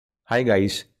Hi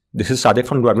guys, this is Sadik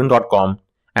from Dwarven.com,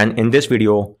 and in this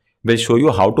video, we'll show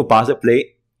you how to pass the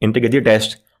play integrity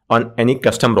test on any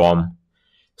custom ROM.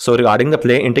 So regarding the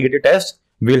play integrity test,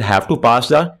 we'll have to pass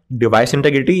the device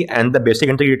integrity and the basic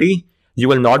integrity. You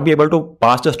will not be able to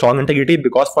pass the strong integrity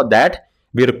because for that,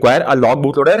 we require a log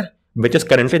bootloader, which is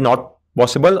currently not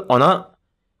possible on a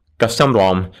custom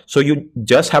ROM. So you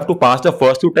just have to pass the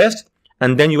first two tests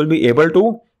and then you will be able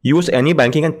to use any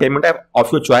banking and payment app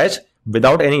of your choice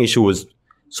without any issues.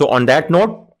 So on that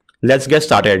note, let's get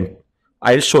started.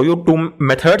 I'll show you two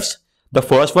methods. The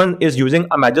first one is using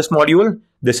a Magisk module.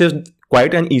 This is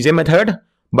quite an easy method,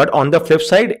 but on the flip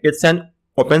side, it's an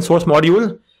open source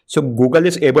module. So Google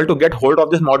is able to get hold of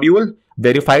this module,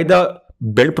 verify the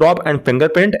build prop and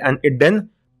fingerprint, and it then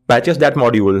patches that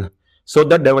module. So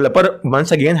the developer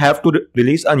once again have to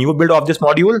release a new build of this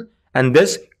module, and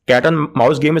this cat and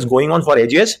mouse game is going on for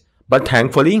ages. But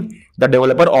thankfully, the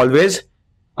developer always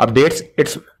updates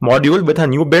its module with a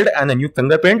new build and a new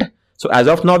fingerprint. So as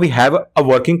of now, we have a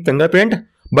working fingerprint.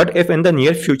 But if in the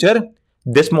near future,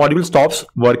 this module stops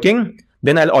working,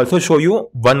 then I'll also show you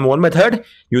one more method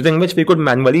using which we could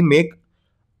manually make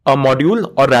a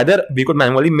module, or rather we could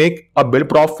manually make a build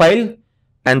prop file,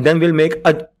 and then we'll make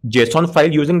a JSON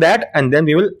file using that, and then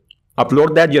we will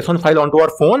upload that JSON file onto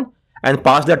our phone and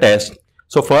pass the test.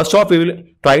 So first off, we will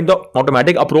try the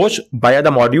automatic approach via the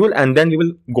module, and then we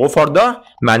will go for the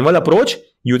manual approach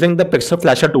using the Pixel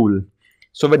Flasher tool.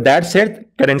 So with that said,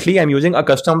 currently I'm using a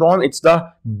custom ROM. It's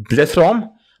the Bliss ROM,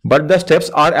 but the steps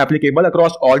are applicable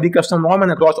across all the custom ROM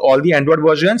and across all the Android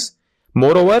versions.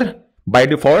 Moreover, by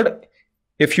default,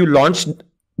 if you launch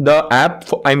the app,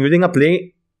 I'm using a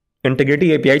Play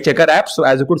Integrity API Checker app. So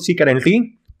as you could see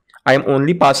currently, I'm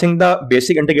only passing the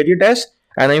basic integrity test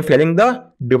and I'm failing the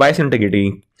device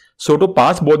integrity. So to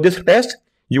pass both this test,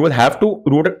 you will have to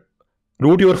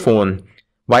root your phone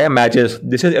via Magisk.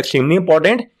 This is extremely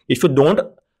important. If you don't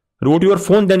root your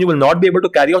phone, then you will not be able to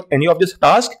carry out any of this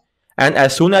task. And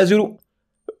as soon as you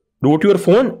root your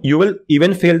phone, you will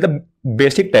even fail the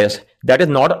basic test. That is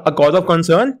not a cause of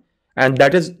concern, and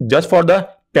that is just for the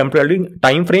temporary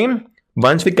time frame.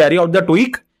 Once we carry out the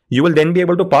tweak, you will then be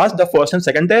able to pass the first and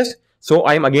second test. So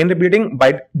I am again repeating,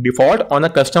 by default on a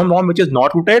custom ROM which is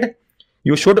not rooted,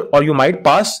 you should or you might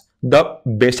pass the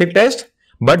basic test,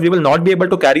 but we will not be able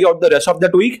to carry out the rest of the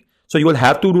tweak. So you will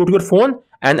have to root your phone,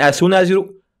 and as soon as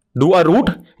you do a root,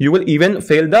 you will even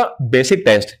fail the basic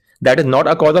test. That is not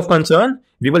a cause of concern.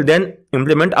 We will then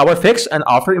implement our fix, and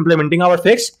after implementing our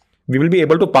fix, we will be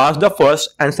able to pass the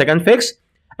first and second fix,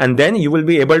 and then you will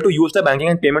be able to use the banking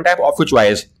and payment app of your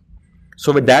choice.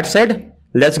 So with that said,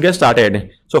 let's get started.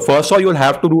 So first of all, you'll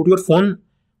have to root your phone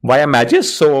via Magisk.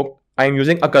 So I'm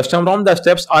using a custom ROM. The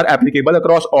steps are applicable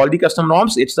across all the custom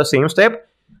ROMs. It's the same step.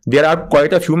 There are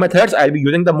quite a few methods. I'll be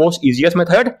using the most easiest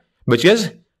method, which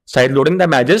is sideloading the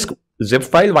Magisk zip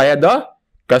file via the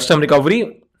custom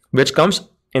recovery, which comes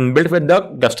inbuilt with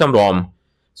the custom ROM.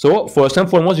 So first and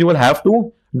foremost, you will have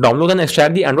to download and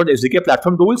extract the Android SDK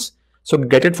platform tools. So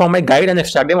get it from my guide and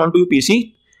extract them onto your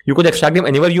PC. You could extract them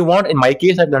anywhere you want. In my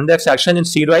case, I've done the extraction in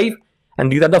C drive,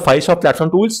 and these are the files of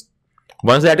platform tools.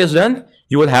 Once that is done,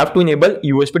 you will have to enable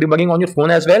USB debugging on your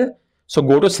phone as well. So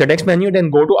go to settings menu,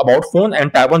 then go to about phone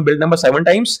and tap on build number 7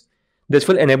 times. This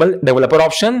will enable developer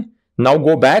option. Now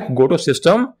go back, go to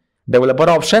system, developer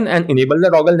option, and enable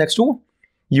the toggle next to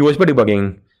USB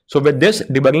debugging. So with this,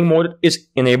 debugging mode is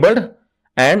enabled,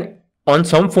 and on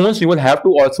some phones, you will have to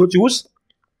also choose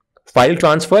file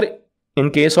transfer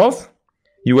in case of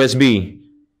USB.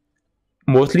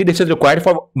 Mostly this is required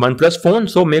for OnePlus phone,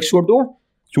 so make sure to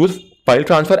choose file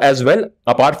transfer as well,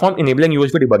 apart from enabling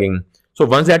USB debugging. So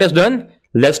once that is done,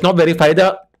 let's now verify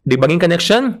the debugging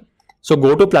connection. So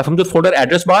go to platform tools folder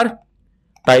address bar,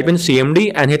 type in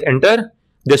CMD and hit enter.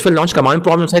 This will launch command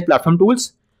prompt inside platform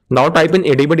tools. Now type in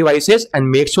ADB devices and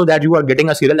make sure that you are getting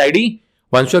a serial ID.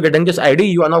 Once you are getting this ID,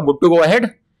 you are now good to go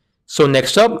ahead. So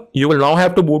next up, you will now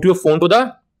have to boot your phone to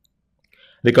the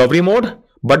recovery mode.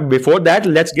 But before that,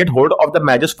 let's get hold of the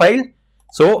Magisk file.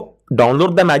 So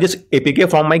download the Magisk APK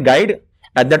from my guide.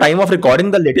 At the time of recording,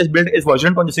 the latest build is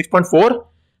version 26.4.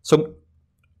 So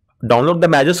download the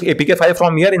Magisk APK file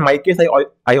from here. In my case,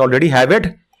 I already have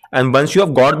it. And once you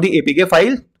have got the APK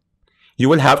file, you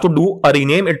will have to do a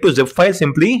rename it to zip file.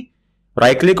 Simply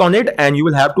right click on it and you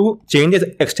will have to change its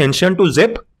extension to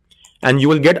zip, and you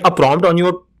will get a prompt on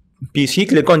your PC.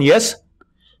 Click on yes.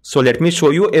 So let me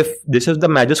show you if this is the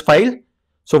Magisk file.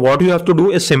 So what you have to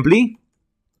do is simply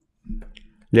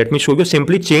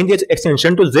change its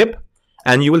extension to zip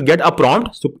and you will get a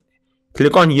prompt. So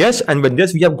click on yes, and with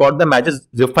this we have got the Magisk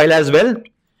zip file as well.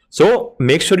 So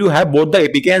make sure you have both the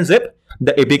APK and zip.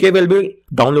 the APK will be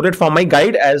downloaded from my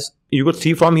guide. As you could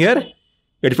see from here,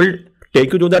 it will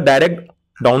take you to the direct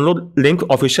download link,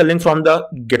 official link from the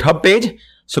GitHub page.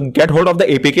 So get hold of the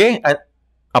APK, and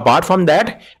apart from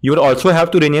that, you will also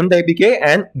have to rename the APK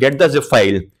and get the zip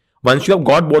file. Once you have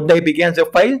got both the APK and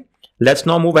zip file, let's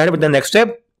now move ahead with the next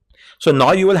step. So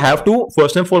now you will have to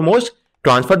first and foremost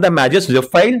transfer the Magisk zip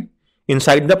file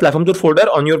inside the platform tool folder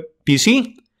on your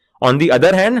PC. On the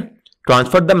other hand,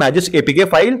 transfer the Magisk APK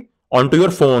file onto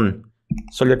your phone.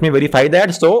 So let me verify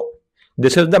that. So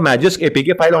this is the Magisk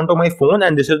APK file onto my phone,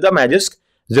 and this is the Magisk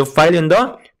zip file in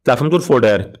the platform tool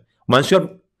folder. Once you have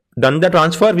done the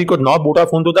transfer, we could now boot our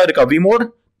phone to the recovery mode.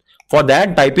 For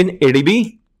that, type in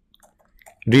adb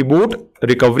reboot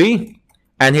recovery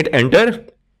and hit enter,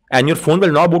 and your phone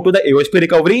will now boot to the AOSP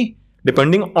recovery.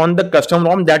 Depending on the custom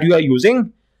ROM that you are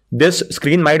using, this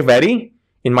screen might vary.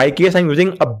 In my case, I'm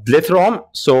using a Blitz ROM,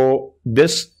 so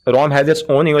this ROM has its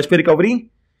own AOSP recovery.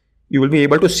 You will be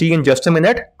able to see in just a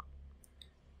minute.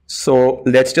 So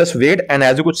let's just wait, and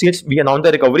as you could see, we announced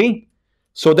the recovery.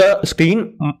 So the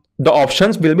screen, the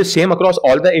options will be same across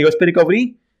all the AOSP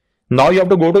recovery. Now you have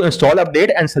to go to install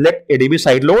update and select ADB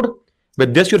sideload.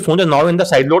 With this, your phone is now in the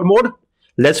sideload mode.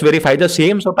 Let's verify the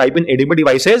same. So type in ADB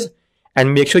devices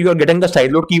and make sure you are getting the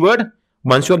sideload keyword.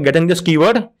 Once you are getting this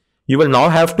keyword, you will now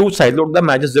have to sideload the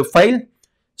Magisk zip file.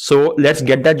 So let's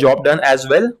get that job done as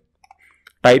well.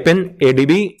 Type in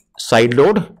ADB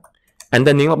sideload and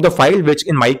the name of the file, which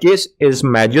in my case is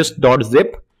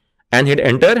magisk.zip, and hit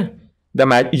enter.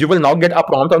 You will now get a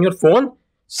prompt on your phone.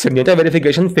 Signature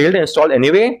verification failed, install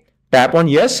anyway. Tap on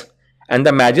yes, and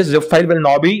the Magisk zip file will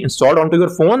now be installed onto your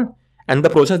phone, and the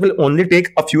process will only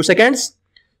take a few seconds.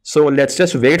 So let's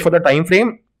just wait for the time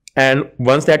frame, and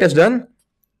once that is done,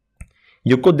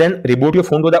 you could then reboot your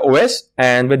phone to the OS,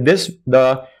 and with this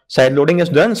the side loading is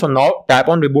done. So now tap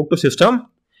on reboot to system,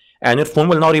 and your phone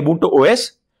will now reboot to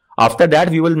OS. After that,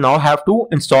 we will now have to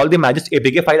install the Magisk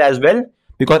APK file as well,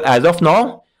 because as of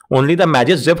now only the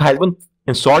Magisk zip has been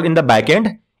installed in the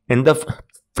backend. In the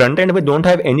front end, we don't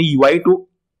have any UI to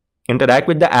interact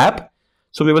with the app.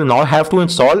 So we will now have to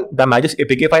install the Magisk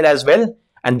APK file as well.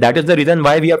 And that is the reason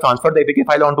why we have transferred the APK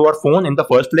file onto our phone in the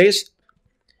first place.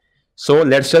 So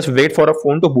let's just wait for a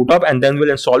phone to boot up, and then we'll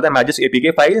install the Magisk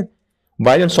APK file.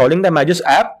 While installing the Magisk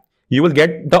app, you will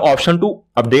get the option to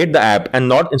update the app and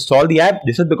not install the app.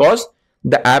 This is because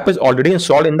the app is already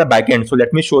installed in the backend. So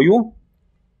let me show you.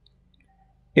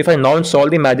 If I now install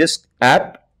the Magisk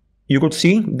app, you could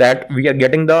see that we are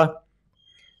getting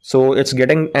so it's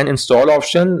getting an install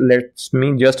option. Let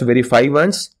me just verify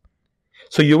once.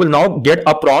 So you will now get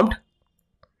a prompt.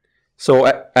 So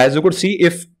as you could see,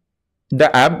 if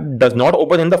the app does not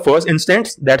open in the first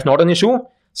instance, that's not an issue.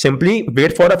 Simply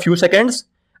wait for a few seconds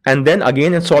and then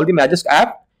again install the Magisk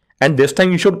app, and this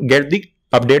time you should get the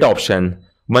update option.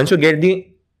 Once you get the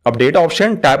update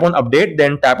option, tap on update,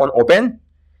 then tap on open,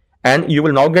 and you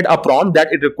will now get a prompt that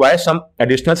it requires some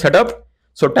additional setup.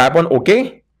 So tap on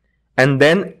OK, and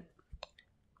then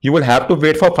you will have to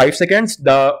wait for 5 seconds.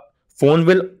 The phone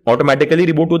will automatically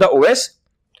reboot to the OS.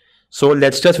 So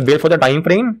let's just wait for the time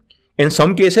frame. In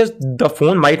some cases, the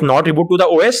phone might not reboot to the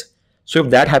OS. So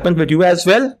if that happens with you as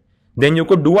well, then you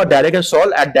could do a direct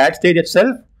install at that stage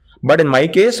itself. But in my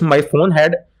case, my phone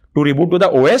had to reboot to the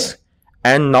OS,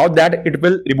 and now that it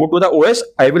will reboot to the OS,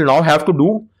 I will now have to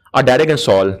do a direct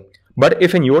install. But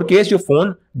if in your case your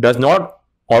phone does not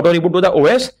auto reboot to the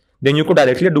OS, then you could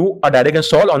directly do a direct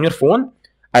install on your phone.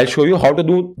 I'll show you how to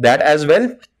do that as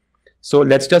well. So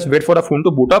let's just wait for the phone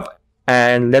to boot up,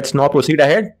 and let's now proceed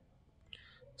ahead.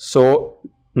 So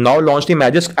now launch the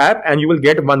Magisk app, and you will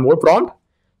get one more prompt.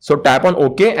 So tap on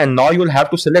OK, and now you will have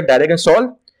to select direct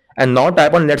install, and now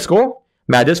tap on let's go.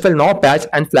 Magisk will now patch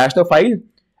and flash the file,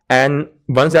 and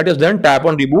once that is done, tap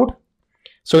on reboot.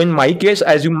 So in my case,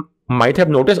 as you might have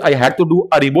noticed, I had to do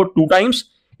a reboot 2 times.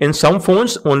 In some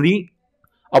phones, only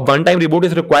a one-time reboot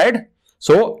is required.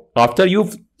 So after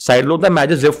you sideload the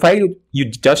Magisk zip file, you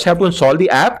just have to install the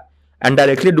app and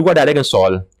directly do a direct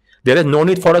install. There is no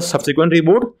need for a subsequent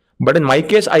reboot, but in my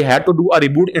case, I had to do a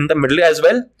reboot in the middle as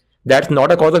well. That's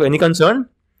not a cause of any concern.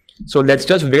 So let's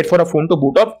just wait for a phone to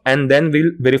boot up, and then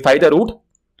we'll verify the root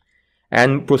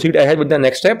and proceed ahead with the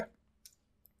next step.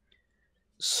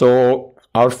 So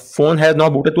our phone has now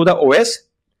booted to the OS.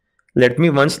 Let me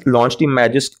once launch the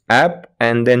Magisk app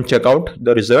and then check out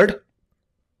the result.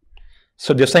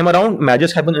 So this time around,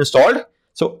 Magisk has been installed.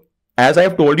 So as I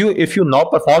have told you, if you now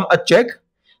perform a check,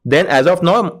 then as of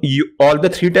now, all the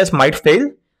 3 tests might fail.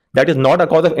 That is not a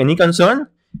cause of any concern.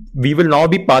 We will now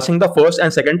be passing the first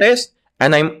and second test.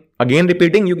 And I'm again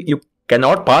repeating, you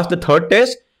cannot pass the third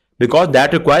test because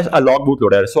that requires a log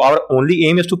bootloader. So our only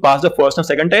aim is to pass the first and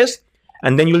second test,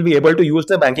 and then you will be able to use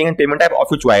the banking and payment app of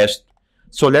your choice.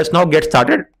 So let's now get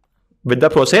started with the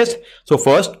process. So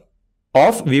first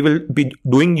off, we will be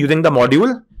using the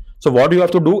module. So what you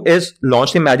have to do is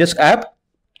launch the Magisk app,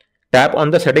 tap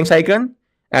on the settings icon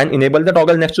and enable the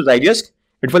toggle next to Zygisk.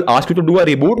 It will ask you to do a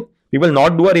reboot. We will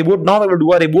not do a reboot now. We will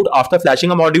do a reboot after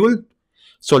flashing a module.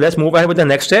 So let's move ahead with the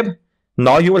next step.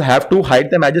 Now you will have to hide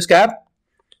the Magisk app.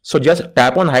 So just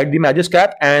tap on hide the Magisk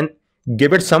app and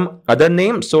give it some other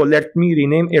name. So let me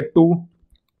rename it to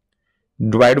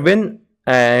Droidwin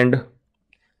and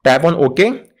tap on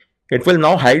OK. It will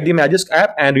now hide the Magisk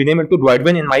app and rename it to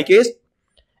Droidwin in my case.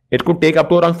 It could take up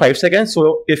to around 5 seconds.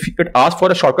 So if it asks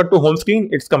for a shortcut to home screen,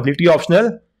 it's completely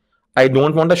optional. I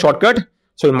don't want a shortcut.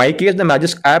 So in my case, the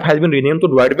Magisk app has been renamed to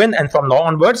Droidwin, and from now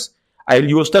onwards, I'll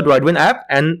use the Droidwin app,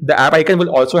 and the app icon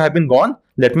will also have been gone.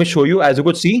 Let me show you. As you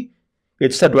could see,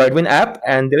 it's the Droidwin app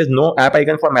and there is no app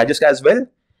icon for Magisk as well.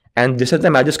 And this is the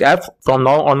Magisk app from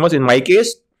now onwards in my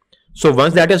case. So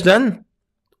once that is done,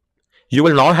 you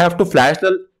will now have to flash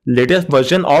the latest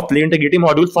version of Play Integrity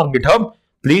module from GitHub.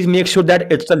 Please make sure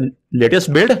that it's the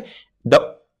latest build.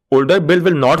 The older build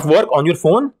will not work on your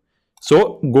phone.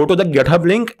 So go to the GitHub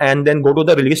link and then go to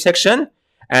the release section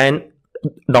and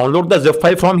download the zip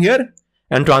file from here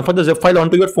and transfer the zip file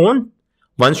onto your phone.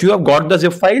 Once you have got the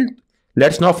zip file,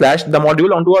 let's now flash the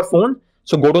module onto our phone.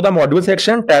 So go to the module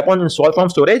section, tap on install from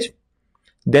storage,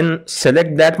 then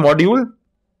select that module.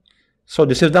 So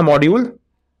this is the module.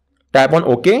 Tap on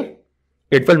OK.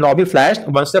 It will now be flashed.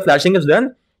 Once the flashing is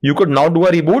done, you could now do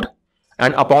a reboot,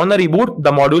 and upon a reboot,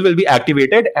 the module will be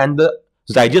activated and the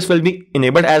Zygisk will be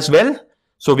enabled as well.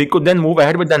 So we could then move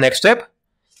ahead with the next step.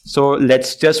 So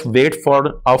let's just wait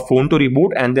for our phone to reboot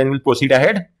and then we'll proceed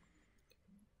ahead.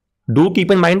 Do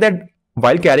keep in mind that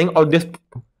while carrying out this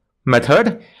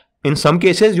method, in some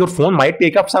cases your phone might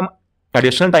take up some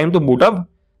additional time to boot up.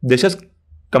 This is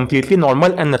completely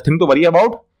normal and nothing to worry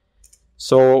about.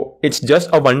 So it's just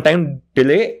a one-time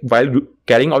delay while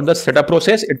carrying out the setup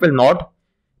process. It will not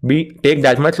take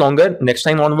that much longer next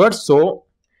time onwards. So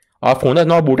our phone is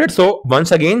now booted. So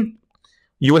once again,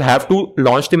 you will have to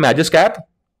launch the Magisk app,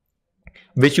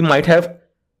 which you might have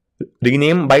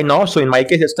renamed by now. So in my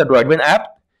case, it's the Droidwin app.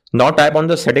 Now tap on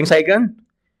the settings icon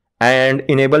and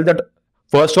enable that.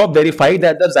 First off, verify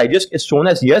that the Zygisk is shown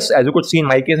as yes, as you could see in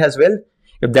my case as well.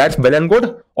 If that's well and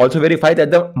good, also verify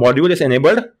that the module is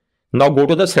enabled. Now go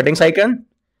to the settings icon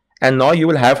and now you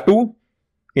will have to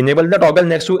enable the toggle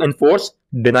next to enforce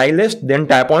deny list, then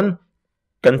tap on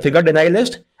configure deny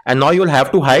list, and now you will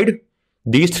have to hide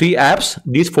these 4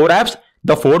 apps.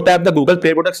 The 4th app, the Google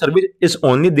Play Protect service, is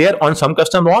only there on some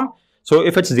custom ROM. So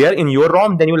if it's there in your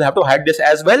ROM, then you will have to hide this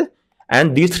as well.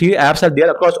 And these 3 apps are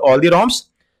there across all the ROMs.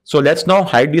 So let's now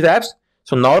hide these apps.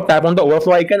 So now tap on the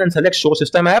overflow icon and select show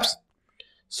system apps.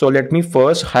 So let me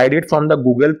first hide it from the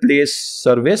Google Play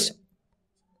service.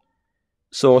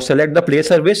 So select the Play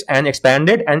service and expand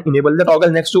it and enable the toggle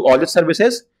next to all its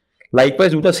services.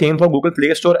 Likewise, do the same for Google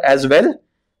Play Store as well.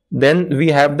 Then we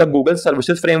have the Google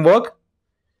Services Framework.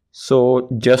 So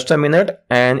just a minute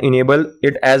and enable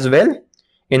it as well.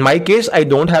 In my case, I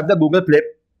don't have the Google Play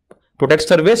Protect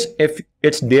service. If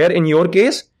it's there in your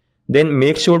case, then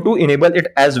make sure to enable it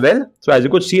as well. So as you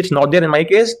could see, it's not there in my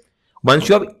case. Once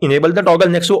you have enabled the toggle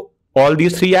next to all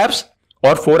these 3 apps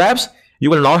or 4 apps, you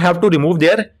will now have to remove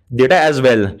their data as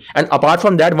well. And apart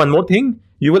from that, one more thing,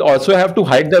 you will also have to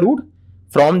hide the root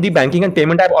from the banking and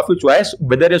payment app of your choice,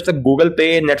 whether it's the Google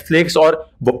Pay, Netflix, or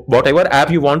whatever app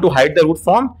you want to hide the root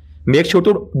from. Make sure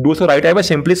to do so right away.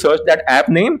 Simply search that app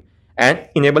name and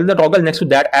enable the toggle next to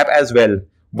that app as well.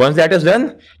 Once that is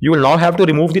done, you will now have to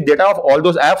remove the data of all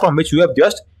those apps from which you have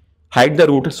just hide the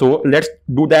root. So let's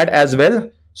do that as well.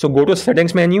 So go to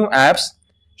settings menu, apps,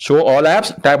 show all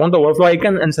apps, tap on the overflow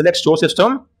icon and select show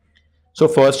system. So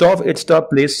first off, it's the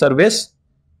Play service.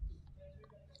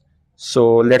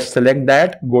 So let's select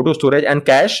that, go to storage and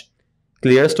cache,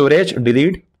 clear storage,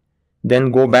 delete,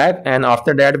 then go back, and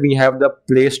after that we have the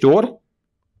Play Store.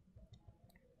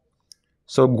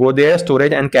 So go there,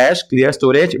 storage and cache, clear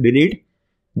storage, delete,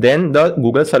 then the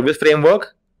Google Service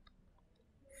Framework.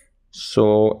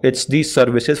 So it's the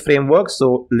services framework.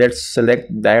 So let's select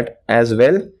that as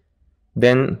well.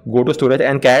 Then go to storage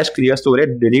and cache, clear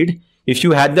storage, delete. If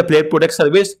you had the Play Protect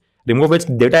service, remove its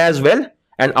data as well.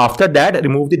 And after that,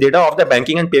 remove the data of the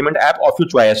banking and payment app of your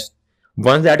choice.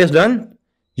 Once that is done,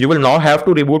 you will now have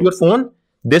to reboot your phone.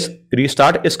 This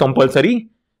restart is compulsory.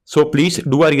 So please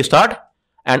do a restart.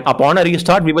 And upon a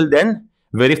restart, we will then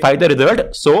verify the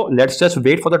result. So let's just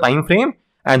wait for the time frame.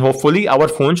 And hopefully our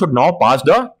phone should now pass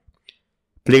the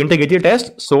play integrity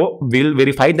test. So we'll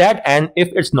verify that, and if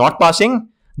it's not passing,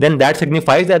 then that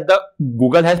signifies that the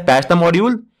Google has patched the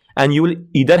module, and you will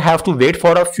either have to wait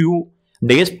for a few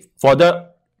days for the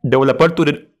developer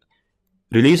to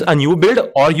release a new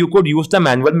build, or you could use the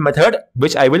manual method,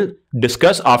 which I will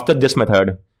discuss after this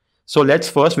method. So let's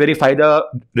first verify the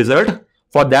result.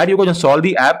 For that, you can install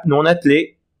the app known as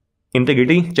Play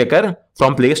Integrity Checker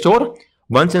from Play Store.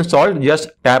 Once installed, just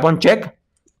tap on check,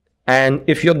 and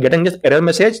if you're getting this error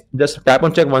message, just tap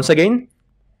on check once again,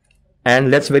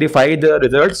 and let's verify the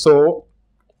results. So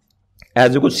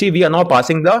as you could see, we are now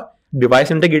passing the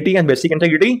device integrity and basic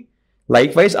integrity.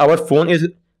 Likewise, our phone is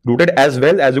rooted as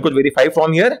well, as you could verify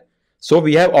from here. So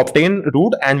we have obtained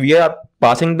root, and we are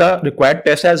passing the required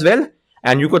test as well,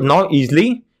 and you could now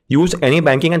easily use any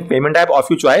banking and payment app of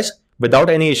your choice without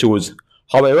any issues.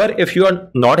 However, if you are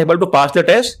not able to pass the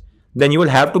test, then you will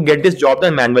have to get this job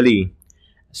done manually.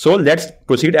 So let's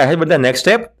proceed ahead with the next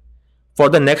step. For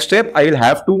the next step, I will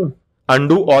have to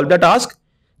undo all the tasks.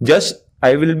 Just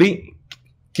I will be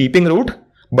keeping root,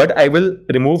 but I will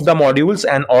remove the modules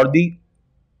and all the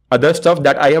other stuff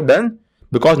that I have done,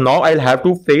 because now I'll have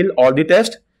to fail all the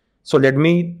tests. So let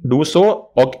me do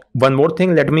so. Okay, one more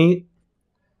thing, let me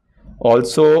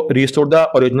also restore the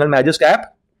original Magisk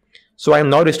app. So I am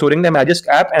now restoring the Magisk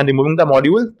app and removing the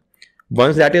module.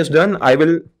 Once that is done, I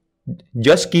will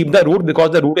just keep the root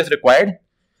because the root is required.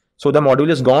 So the module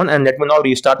is gone, and let me now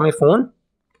restart my phone.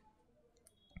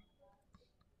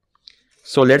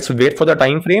 So let's wait for the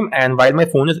time frame, and while my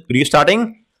phone is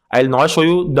restarting, I'll now show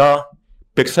you the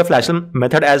pixel flasher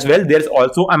method as well. There's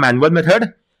also a manual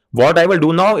method. What I will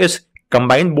do now is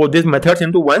combine both these methods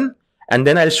into one, and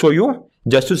then I'll show you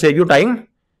just to save you time.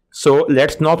 So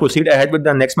let's now proceed ahead with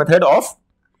the next method of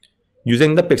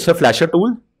using the pixel flasher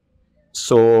tool.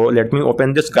 So let me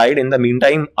open this guide. In the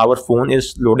meantime, our phone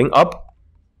is loading up.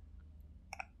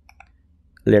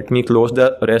 Let me close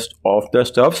the rest of the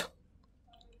stuff.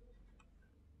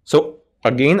 So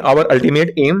again, our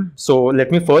ultimate aim. So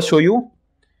let me first show you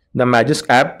the Magisk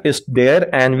app is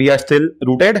there, and we are still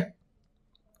rooted.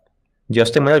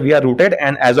 Just a minute, we are rooted,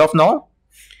 and as of now,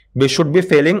 we should be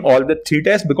failing all the 3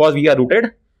 tests because we are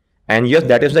rooted. And yes,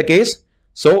 that is the case.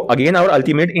 So again, our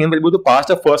ultimate aim will be to pass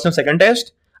the first and second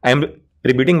test. I am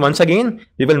repeating once again,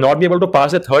 we will not be able to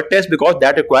pass the third test because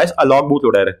that requires a log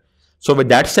bootloader. So with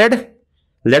that said,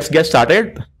 let's get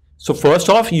started. So first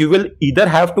off, you will either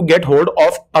have to get hold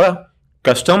of a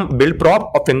custom build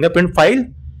prop or fingerprint file.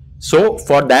 So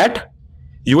for that,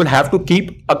 you will have to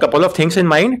keep a couple of things in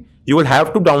mind. You will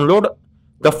have to download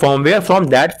the firmware from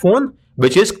that phone,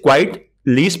 which is quite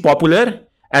least popular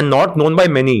and not known by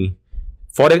many.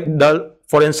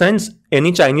 For instance,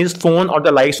 any Chinese phone or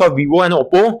the likes of Vivo and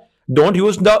Oppo don't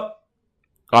use the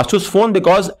Asus phone,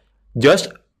 because just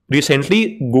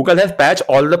recently Google has patched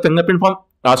all the fingerprint from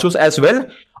Asus as well.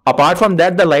 Apart from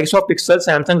that, the likes of Pixel,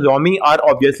 Samsung, Xiaomi are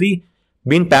obviously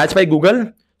being patched by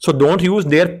Google. So don't use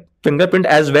their fingerprint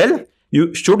as well.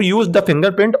 You should use the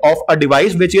fingerprint of a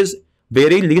device which is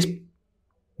very least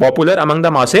popular among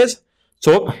the masses.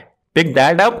 So pick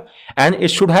that up, and it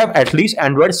should have at least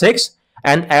Android 6,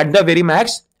 and at the very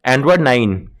max Android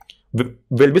 9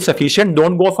 will be sufficient.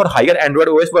 Don't go for higher Android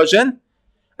OS version.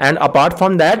 And apart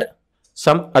from that,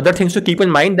 some other things to keep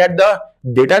in mind, that the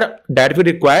data that we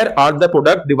require are the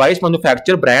product, device,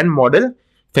 manufacturer, brand, model,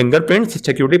 fingerprints,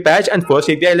 security patch, and first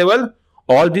API level.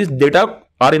 All these data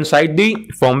are inside the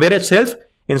firmware itself.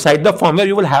 Inside the firmware,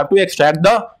 you will have to extract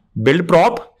the build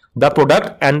prop, the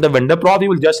product, and the vendor prop. You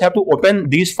will just have to open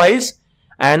these files,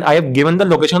 and I have given the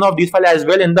location of these files as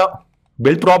well. In the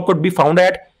build prop could be found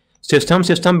at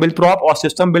system build prop or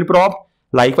system build prop.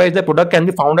 Likewise, the product can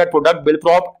be found at product build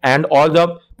prop and all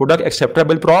the product acceptor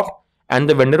build prop, and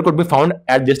the vendor could be found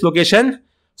at this location.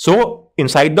 So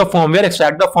inside the firmware,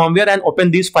 extract the firmware and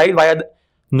open these files via the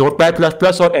Notepad++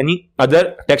 or any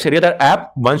other text editor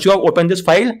app. Once you have opened this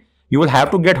file, you will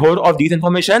have to get hold of these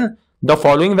information. The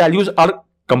following values are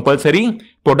compulsory: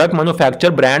 product,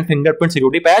 manufacturer, brand, fingerprint,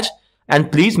 security patch, and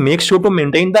please make sure to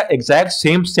maintain the exact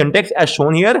same syntax as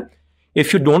shown here.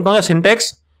 If you don't know the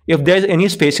syntax, if there is any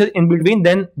spaces in between,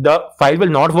 then the file will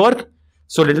not work.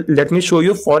 So let me show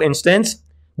you. For instance,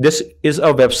 this is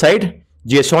a website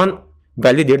JSON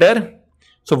validator.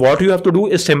 So what you have to do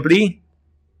is simply,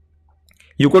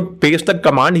 you could paste the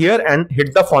command here and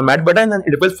hit the format button, and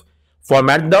it will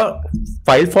format the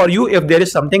file for you if there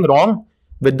is something wrong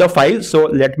with the file. So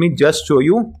let me just show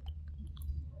you.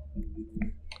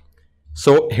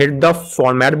 So hit the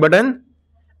format button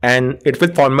and it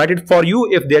will format it for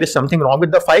you if there is something wrong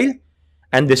with the file,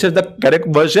 and this is the correct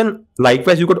version.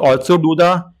 Likewise, you could also do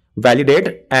the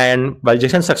validate and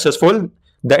validation successful.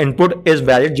 the input is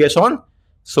valid JSON.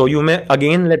 So you may,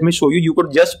 again, let me show you, you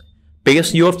could just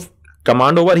paste your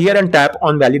command over here and tap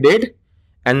on validate,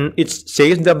 and it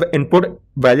says the input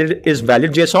valid is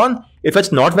valid JSON. If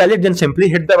it's not valid, then simply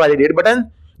hit the validate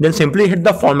button, then simply hit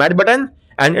the format button,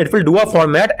 and it will do a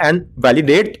format and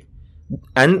validate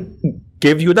and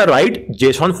give you the right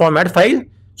JSON format file.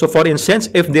 So for instance,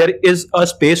 if there is a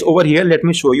space over here, let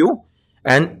me show you,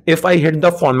 and if I hit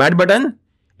the format button,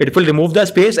 it will remove the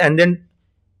space, and then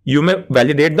you may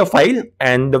validate the file,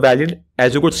 and the valid,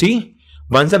 as you could see,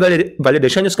 once the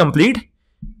validation is complete,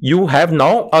 you have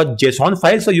now a JSON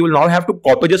file. So you will now have to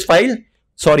copy this file,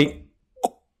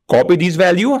 copy these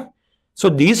values. So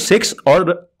these 6,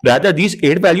 or rather these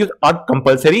 8 values are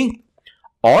compulsory,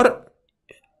 or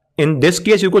in this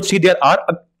case you could see there are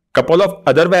a couple of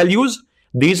other values.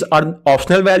 These are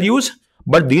optional values,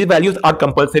 but these values are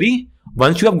compulsory.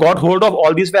 Once you have got hold of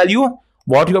all these values,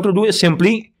 what you have to do is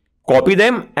simply copy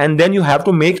them, and then you have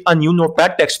to make a new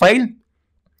notepad text file.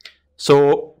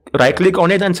 So right click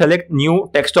on it and select new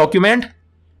text document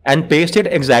and paste it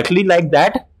exactly like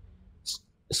that.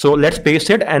 So let's paste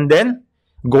it, and then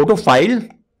go to file,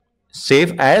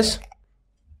 save as,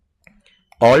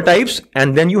 all types,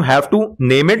 and then you have to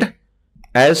name it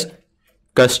as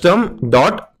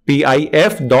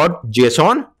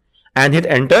custom.pif.json and hit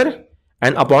enter.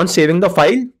 And upon saving the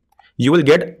file, you will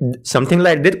get something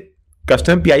like this,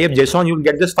 custom pif.json. You will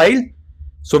get this file.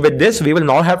 So with this, we will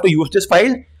now have to use this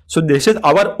file. So this is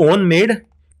our own made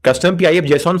custom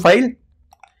pif.json file,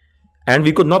 and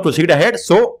we could now proceed ahead.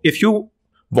 So if you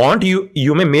want,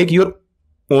 you may make your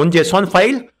own JSON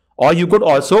file, or you could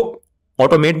also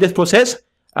automate this process.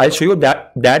 I'll show you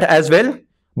that as well.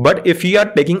 But if you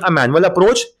are taking a manual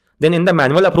approach, then in the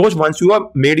manual approach, once you have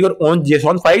made your own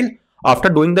JSON file, after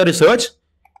doing the research,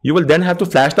 you will then have to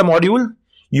flash the module.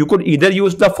 You could either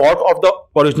use the fork of the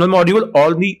original module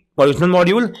or the original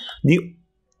module. The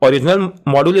original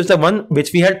module is the one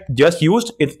which we had just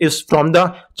used. It is from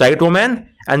the JSON,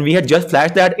 and we had just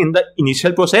flashed that in the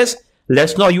initial process.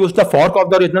 Let's now use the fork of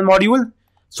the original module.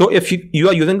 So if you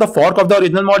are using the fork of the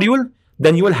original module,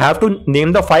 then you will have to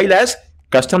name the file as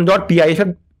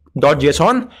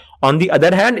custom.pif.json. On the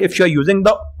other hand, if you are using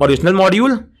the original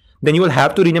module, then you will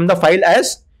have to rename the file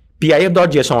as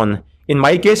pif.json. In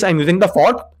my case, I am using the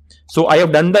fork, so I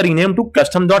have done the rename to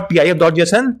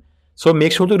custom.pif.json. So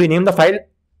make sure to rename the file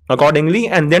accordingly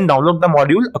and then download the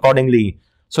module accordingly.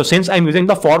 So since I am using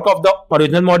the fork of the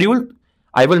original module,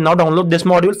 I will now download this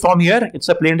module from here. It's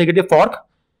a plain integrated fork.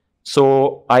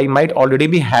 So I might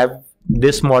already have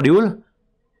this module.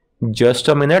 Just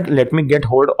a minute, let me get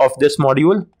hold of this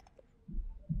module.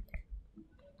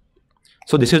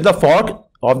 So this is the fork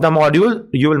of the module.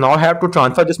 You will now have to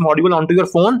transfer this module onto your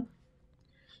phone.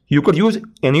 You could use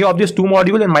any of these two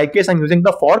modules. In my case, I'm using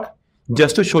the fork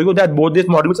just to show you that both these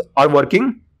modules are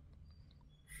working.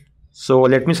 So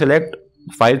let me select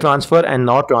file transfer and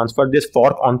now transfer this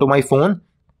fork onto my phone.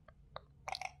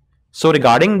 So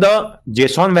regarding the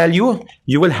JSON value,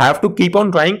 you will have to keep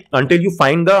on trying until you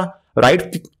find the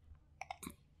right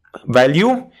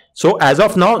value. So as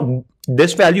of now,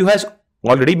 this value has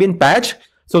already been patched.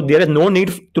 So there is no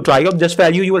need to try out this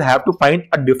value. You will have to find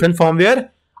a different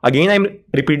firmware. Again, I'm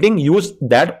repeating, use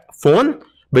that phone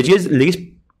which is least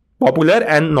popular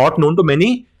and not known to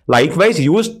many. Likewise,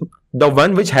 use the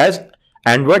one which has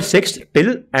Android 6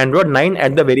 till Android 9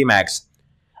 at the very max.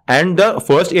 And the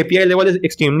first API level is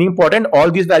extremely important.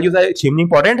 All these values are extremely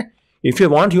important. If you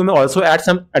want, you may also add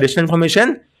some additional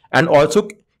information, and also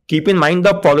keep in mind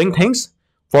the following things.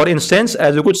 For instance,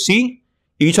 as you could see,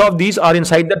 each of these are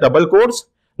inside the double quotes.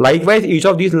 Likewise, each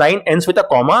of these line ends with a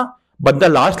comma, but the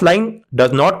last line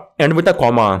does not end with a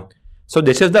comma. So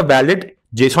this is the valid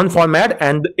JSON format,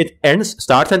 and it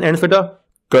starts and ends with a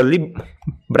curly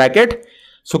bracket.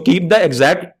 So keep the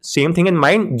exact same thing in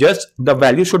mind, just the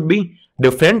value should be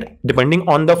different depending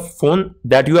on the phone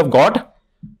that you have got.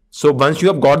 So once you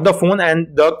have got the phone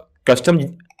and the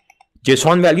custom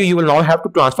JSON value, you will now have to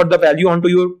transfer the value onto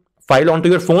your file onto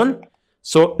your phone.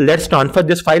 So let's transfer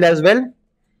this file as well.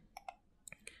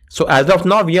 So as of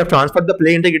now, we have transferred the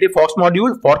play integrated fork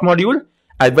module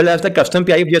as well as the custom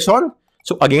pif.json.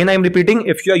 So again, I am repeating,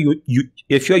 if you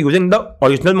are using the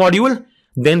original module,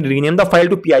 then rename the file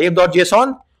to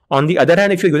pif.json. On the other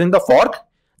hand, if you're using the fork,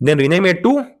 then rename it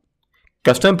to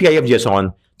custom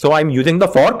pif.json. So I'm using the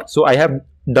fork, so I have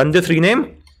done this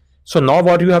rename. So now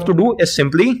what you have to do is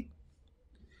simply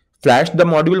flash the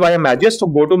module via Magis. So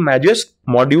go to Magis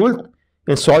module,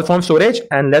 install from storage,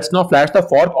 and let's now flash the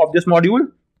fork of this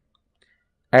module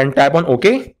and tap on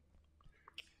OK.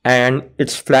 And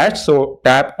it's flashed, so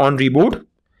tap on reboot.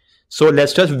 So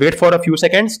let's just wait for a few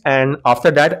seconds, and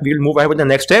after that we'll move ahead with the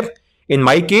next step. In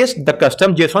my case, the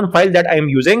custom JSON file that I am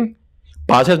using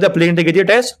passes the play integrity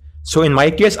test. So in my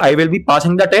case, I will be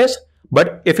passing the test.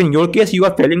 But if in your case you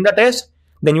are failing the test,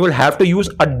 then you will have to use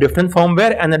a different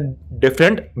firmware and a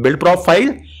different build prop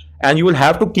file, and you will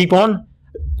have to keep on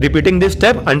repeating this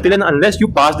step until and unless you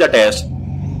pass the test.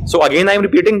 So again, I am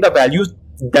repeating the values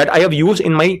that I have used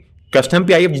in my custom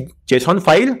PIF JSON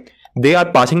file. They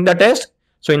are passing the test.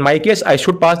 So in my case, I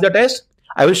should pass the test.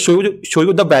 I will show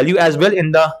you the value as well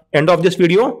in the end of this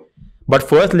video. But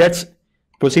first, let's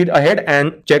proceed ahead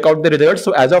and check out the results.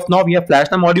 So as of now, we have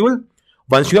flashed the module.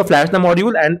 Once you have flashed the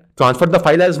module and transferred the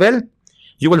file as well,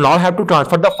 you will now have to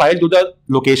transfer the file to the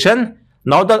location.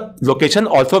 Now the location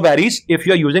also varies. If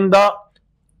you are using the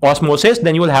osmosis,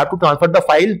 then you will have to transfer the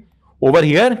file over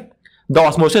here. The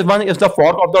osmosis one is the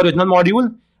fork of the original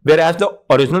module, whereas the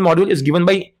original module is given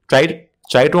by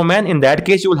JSON. In that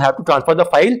case, you will have to transfer the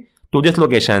file to this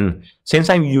location. Since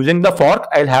I'm using the fork,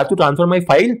 I'll have to transfer my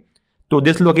file to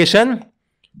this location.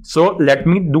 So let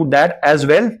me do that as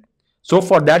well. So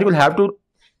for that, you will have to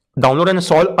download and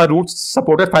install a root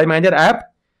supported file manager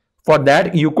app. For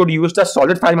that, you could use the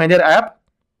solid file manager app.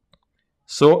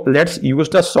 So let's use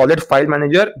the solid file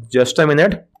manager. Just a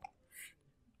minute.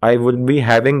 I would be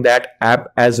having that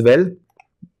app as well.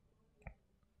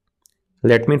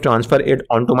 Let me transfer it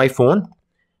onto my phone,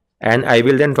 and I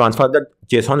will then transfer the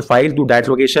JSON file to that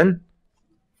location.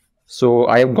 So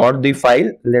I have got the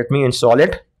file. Let me install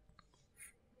it.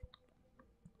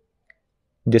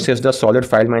 This is the solid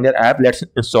file manager app. Let's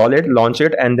install it, launch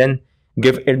it, and then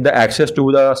give it the access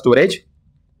to the storage.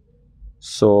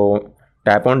 So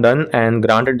tap on done and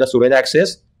grant it the storage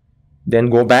access. Then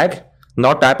go back.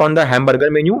 Now tap on the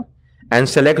hamburger menu and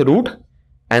select root,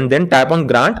 and then tap on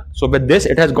grant. So with this,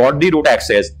 it has got the root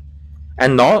access.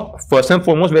 And now first and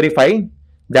foremost, verify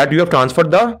that you have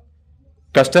transferred the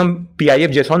custom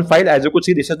PIF JSON file. As you could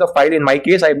see, this is the file. In my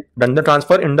case, I've done the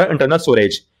transfer in the internal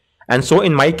storage. And so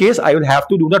in my case, I will have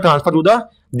to do the transfer to the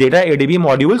data ADB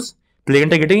modules play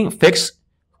integrity fix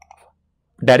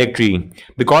directory.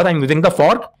 Because I'm using the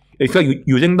fork, if you're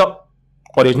using the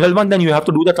original one, then you have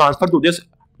to do the transfer to this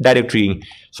directory.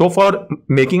 So for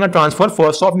making a transfer,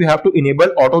 first off, you have to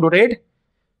enable auto rotate.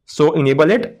 So enable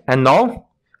it, and now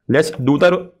let's do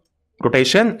the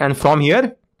rotation. And from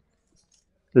here,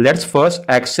 let's first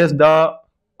access the,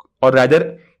 or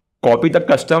rather copy the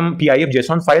custom PIF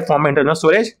JSON file from my internal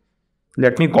storage.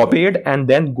 Let me copy it and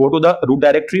then go to the root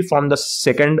directory from the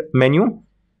second menu.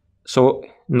 So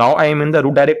now I am in the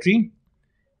root directory,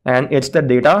 and it's the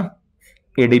data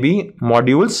ADB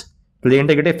modules play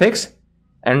integrity fix,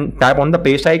 and tap on the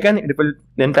paste icon. It will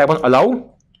then tap on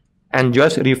allow and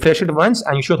just refresh it once,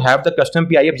 and you should have the custom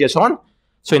PIF JSON.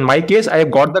 So in my case, I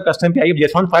have got the custom PIF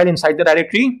JSON file inside the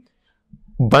directory.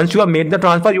 Once you have made the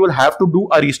transfer, you will have to do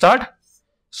a restart.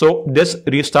 So this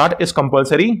restart is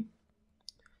compulsory.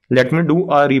 Let me do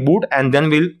a reboot, and then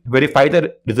we'll verify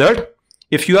the result.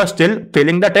 If you are still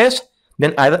failing the test,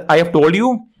 then I have told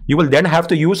you, you will then have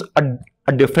to use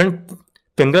a different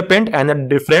fingerprint and a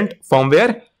different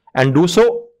firmware, and do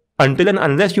so until and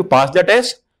unless you pass the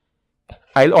test.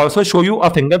 I'll also show you a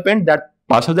fingerprint that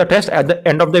passes the test at the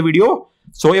end of the video.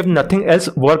 So if nothing else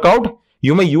works out,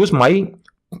 you may use my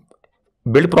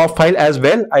build prop file as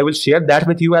well. I will share that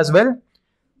with you as well.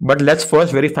 But let's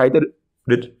first verify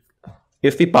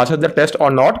if we pass the test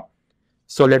or not.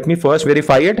 So let me first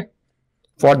verify it.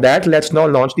 For that, let's now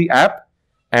launch the app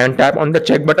and tap on the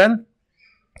check button.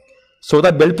 So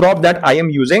the build prop that I am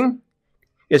using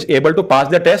is able to pass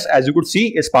the test. As you could see,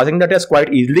 it's passing the test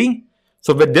quite easily.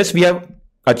 So with this, we have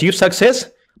achieved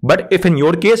success. But if in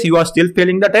your case you are still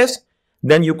failing the test,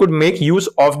 then you could make use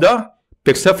of the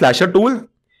Pixel Flasher tool.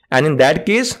 And in that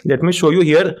case, let me show you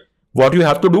here what you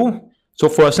have to do. So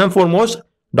first and foremost,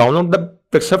 download the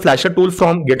Pixel Flasher tool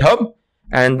from GitHub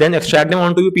and then extract them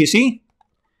onto your PC.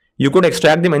 You could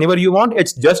extract them anywhere you want.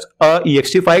 It's just a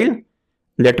exe file.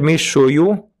 Let me show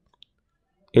you.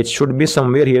 It should be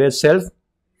somewhere here itself.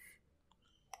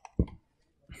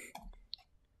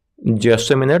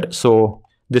 Just a minute. So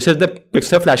this is the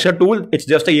Pixel Flasher tool. It's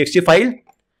just a exe file.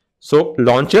 So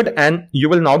launch it and you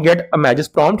will now get a Magis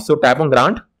prompt. So tap on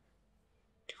grant.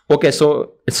 Okay,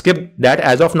 so skip that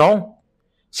as of now.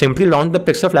 Simply launch the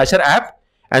Pixel Flasher app,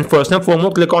 and first and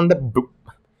foremost click on the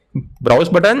browse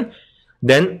button.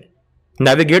 Then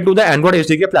navigate to the Android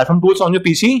SDK platform tools on your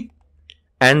PC,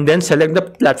 and then select the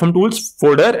platform tools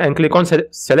folder and click on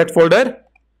select folder.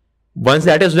 Once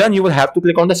that is done, you will have to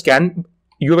click on the scan.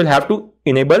 You will have to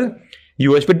enable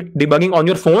USB debugging on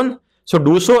your phone. So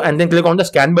do so and then click on the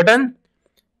scan button,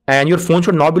 and your phone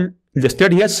should now be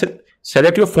listed here.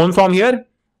 select your phone from here.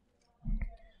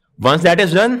 Once that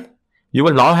is done, you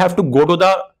will now have to go to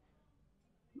the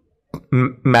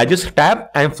Magisk tab,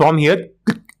 and from here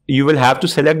you will have to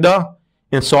select the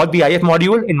install PIF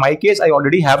module. In my case, I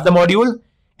already have the module.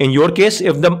 In your case,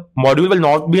 if the module will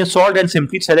not be installed, then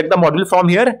simply select the module from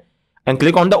here and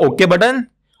click on the OK button.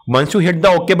 Once you hit the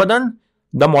OK button,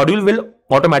 the module will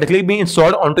automatically be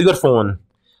installed onto your phone.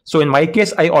 So in my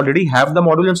case, I already have the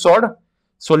module installed.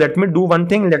 So let me do one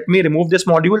thing. Let me remove this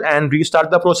module and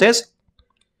restart the process.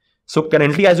 So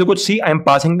currently, as you could see, I am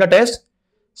passing the test.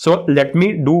 So let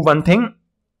me do one thing.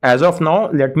 As of now,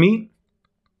 let me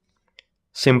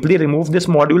simply remove this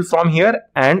module from here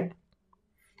and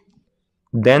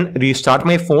then restart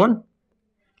my phone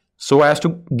so as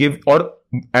to give,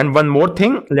 and one more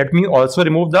thing, let me also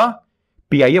remove the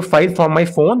PIF file from my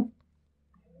phone.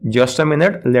 Just a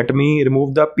minute, let me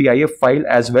remove the PIF file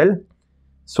as well.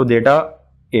 So data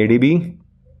ADB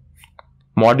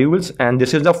modules, and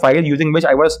this is the file using which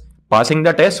I was passing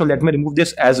the test. So let me remove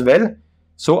this as well.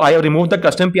 So I have removed the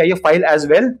custom PIF file as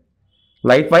well.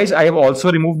 Likewise, I have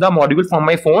also removed the module from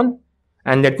my phone,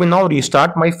 and let me now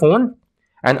restart my phone,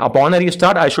 and upon a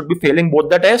restart I should be failing both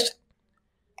the tests.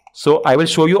 So I will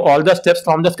show you all the steps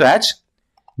from the scratch.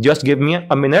 Just give me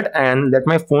a minute and let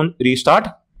my phone restart,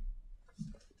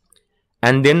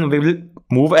 and then we will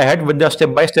move ahead with the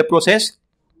step-by-step process.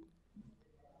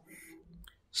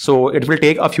 So it will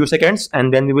take a few seconds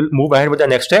and then we will move ahead with the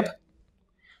next step.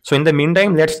 So in the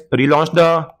meantime, let's relaunch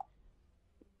the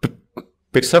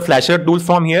Pixel Flasher tool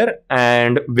from here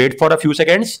and wait for a few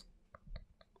seconds.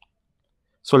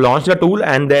 So launch the tool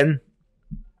and then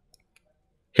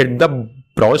hit the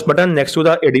browse button next to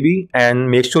the ADB and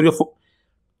make sure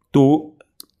to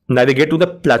navigate to the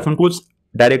platform tools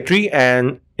directory,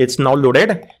 and it's now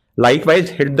loaded. Likewise,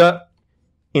 hit the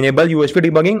enable USB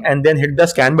debugging and then hit the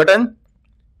scan button.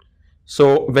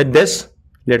 So with this,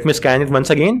 let me scan it once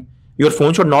again. Your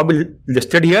phone should now be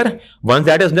listed here. Once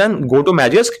that is done, go to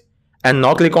Magisk and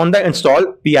now click on the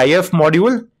install PIF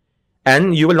module,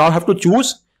 and you will now have to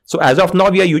choose. So as of now,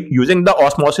 we are using the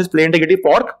Osmosis Play Integrity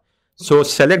Fork. So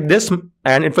select this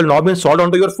and it will now be installed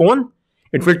onto your phone.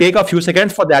 It will take a few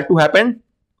seconds for that to happen.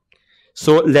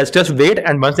 So let's just wait,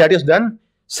 and once that is done,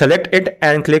 select it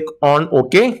and click on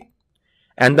OK,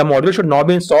 and the module should now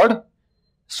be installed.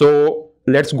 So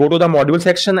let's go to the module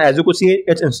section. As you could see,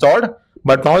 it's installed,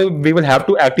 but now we will have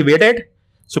to activate it.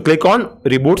 So click on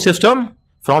reboot system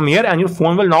from here, and your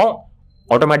phone will now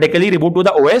automatically reboot to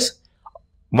the OS.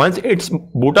 Once it's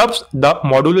boot up, the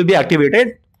module will be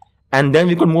activated, and then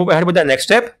we could move ahead with the next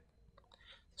step.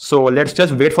 So let's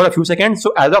just wait for a few seconds.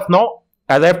 So as of now,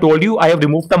 as I have told you, I have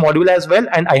removed the module as well,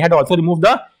 and I had also removed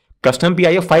the custom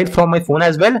PIF file from my phone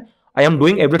as well. I am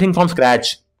doing everything from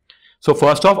scratch. So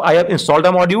first off, I have installed a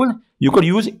module. You could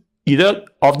use either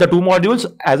of the two modules.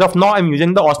 As of now, I'm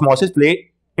using the Osmosis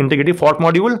Play Integrity Fork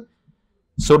module.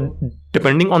 So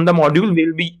depending on the module,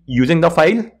 we'll be using the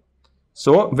file.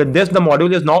 So with this, the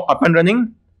module is now up and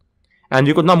running, and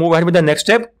you could now move ahead with the next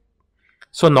step.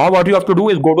 So now what you have to do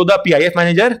is go to the PIF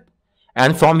manager,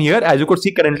 and from here, as you could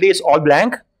see, currently it's all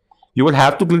blank. You will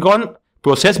have to click on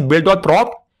process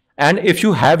build.prop, and if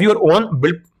you have your own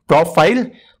build prop file,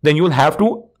 then you will have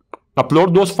to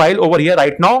upload those files over here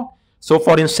right now. So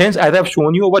for instance, as I have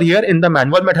shown you over here in the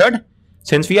manual method,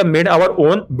 since we have made our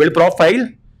own build prop file,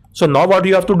 so now what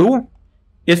you have to do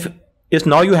is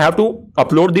now you have to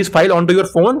upload this file onto your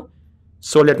phone.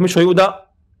 So let me show you the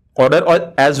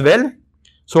order as well.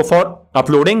 So for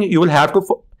uploading, you will have to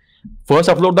first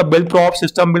upload the build prop,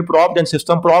 system build prop, then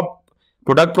system prop,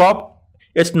 product prop.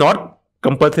 It's not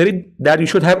compulsory that you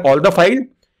should have all the file.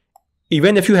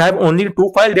 Even if you have only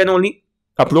two files, then only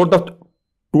upload the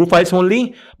two files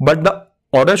only, but the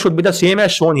order should be the same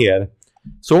as shown here.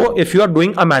 So if you are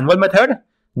doing a manual method,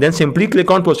 then simply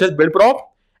click on process build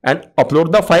prop and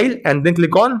upload the file, and then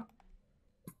click on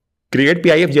create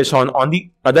PIF JSON. On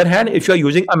the other hand, if you are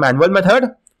using a manual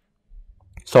method,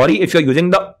 if you are using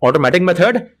the automatic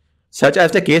method, such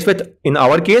as the case in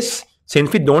our case,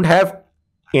 since we don't have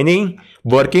any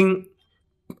working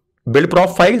build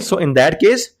prop file, so in that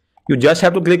case, you just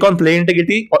have to click on play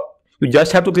integrity, or you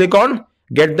just have to click on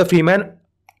get the Freeman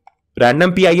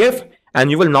random PIF,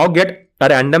 and you will now get a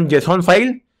random JSON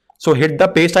file. So hit the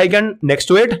paste icon next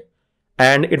to it,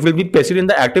 and it will be pasted in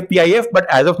the active PIF. But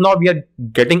as of now, we are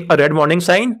getting a red warning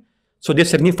sign. So this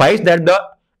signifies that the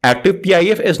active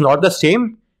PIF is not the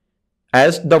same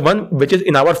as the one which is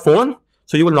in our phone.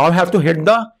 So you will now have to hit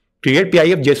the create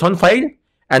PIF JSON file,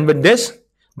 and with this,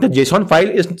 the JSON file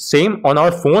is same on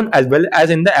our phone as well as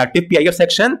in the active PIF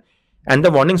section, and the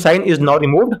warning sign is now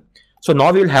removed. So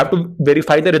now we will have to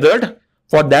verify the result.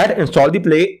 For that, install the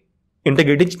Play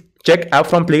Integrity Check app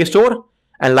from Play Store,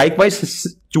 and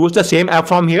likewise choose the same app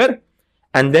from here,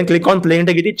 and then click on Play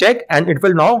Integrity Check, and it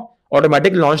will now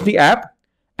automatically launch the app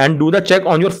and do the check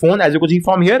on your phone, as you can see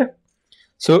from here.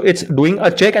 So it's doing a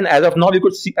check, and as of now,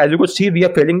 as you could see, we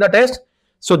are failing the test.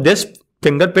 So this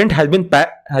fingerprint has been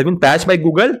patched by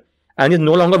Google and is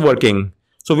no longer working.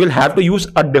 So we'll have to use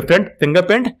a different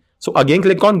fingerprint. So again,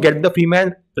 click on Get the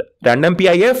Freeman Random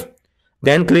PIF,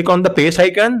 then click on the paste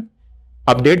icon,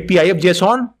 update PIF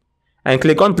JSON, and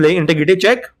click on Play Integrity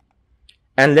Check,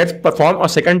 and let's perform a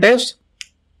second test.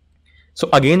 So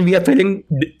again, we are failing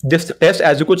this test,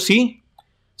 as you could see.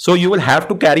 So you will have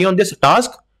to carry on this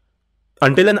task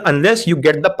until and unless you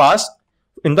get the pass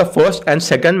in the first and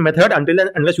second method. Until and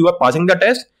unless you are passing the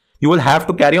test, you will have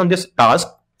to carry on this task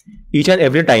each and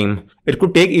every time. It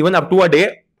could take even up to a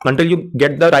day until you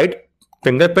get the right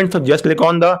fingerprint. So just click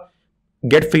on the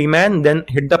Get Freeman, then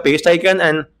hit the paste icon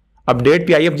and update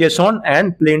PIF JSON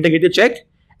and Play Integrity Check,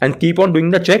 and keep on doing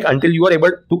the check until you are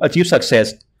able to achieve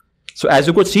success. So as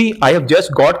you could see, I have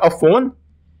just got a phone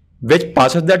which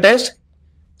passes the test.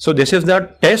 So this is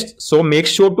the test. So make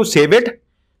sure to save it.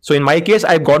 So in my case,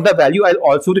 I got the value. I'll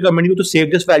also recommend you to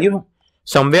save this value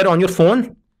somewhere on your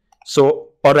phone. So,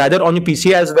 or rather on your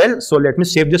PC as well. So let me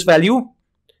save this value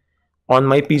on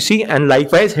my PC, and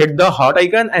likewise hit the heart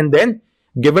icon and then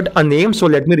give it a name. So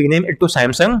let me rename it to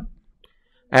Samsung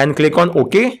and click on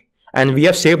OK. And we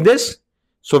have saved this.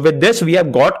 So with this, we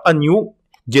have got a new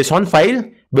JSON file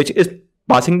which is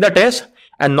passing the test.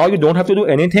 And now you don't have to do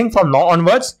anything. From now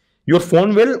onwards, your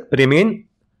phone will remain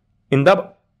in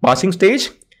the passing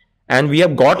stage, and we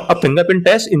have got a fingerprint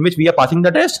test in which we are passing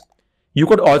the test. You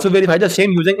could also verify the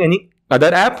same using any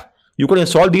other app. You could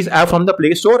install these apps from the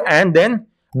Play Store and then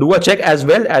do a check as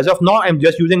well. As of now, I'm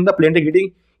just using the Play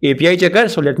Integrity API checker.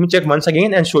 So let me check once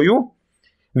again and show you.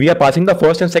 We are passing the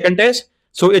first and second test.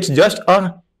 So it's just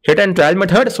a hit and trial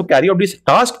method. So carry out this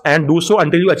task and do so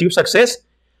until you achieve success.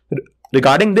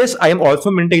 Regarding this, I am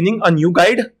also maintaining a new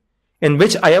guide in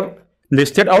which I have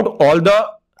listed out all the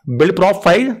build prop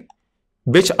file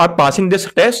which are passing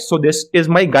this test. So this is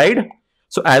my guide.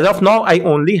 So as of now, I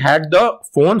only had the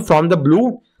phone from the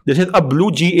blue. This is a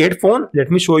blue G8 phone.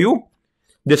 Let me show you.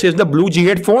 This is the blue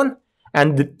G8 phone,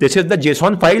 and this is the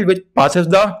JSON file which passes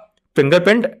the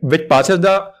fingerprint, which passes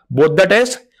both the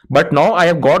tests. But now I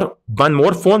have got one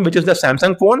more phone, which is the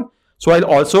Samsung phone. So I'll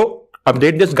also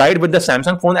update this guide with the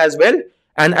Samsung phone as well,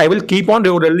 and I will keep on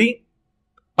regularly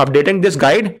updating this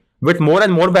guide with more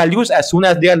and more values as soon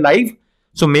as they are live.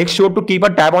 So make sure to keep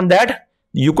a tab on that.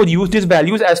 You could use these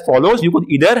values as follows. You could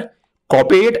either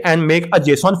copy it and make a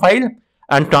JSON file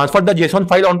and transfer the JSON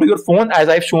file onto your phone, as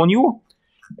I've shown you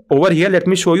over here. Let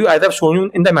me show you, as I've shown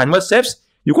you in the manual steps.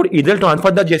 You could either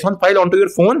transfer the JSON file onto your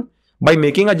phone by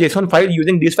making a JSON file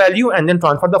using this value and then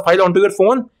transfer the file onto your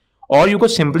phone, or you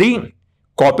could simply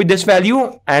copy this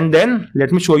value and then,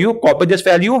 let me show you, copy this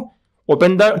value,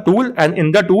 open the tool, and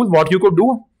in the tool, what you could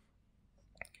do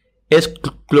is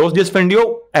close this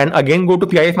window and again go to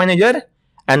PIF Manager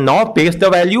and now paste the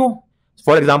value.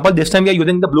 For example, this time we are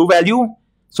using the blue value.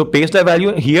 So paste the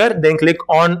value here, then click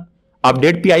on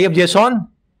Update PIF JSON,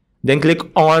 then click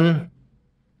on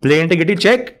Play Integrity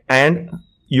Check, and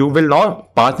you will now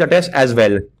pass the test as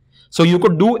well. So you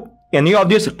could do any of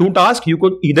these two tasks. You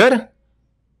could either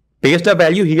paste the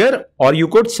value here, or you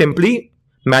could simply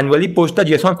manually push the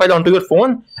JSON file onto your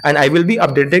phone, and I will be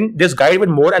updating this guide with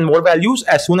more and more values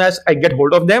as soon as I get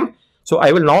hold of them. So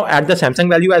I will now add the Samsung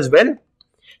value as well.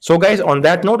 So guys, on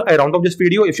that note, I round up this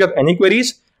video. If you have any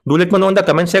queries, do let me know in the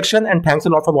comment section, and thanks a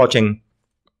lot for watching.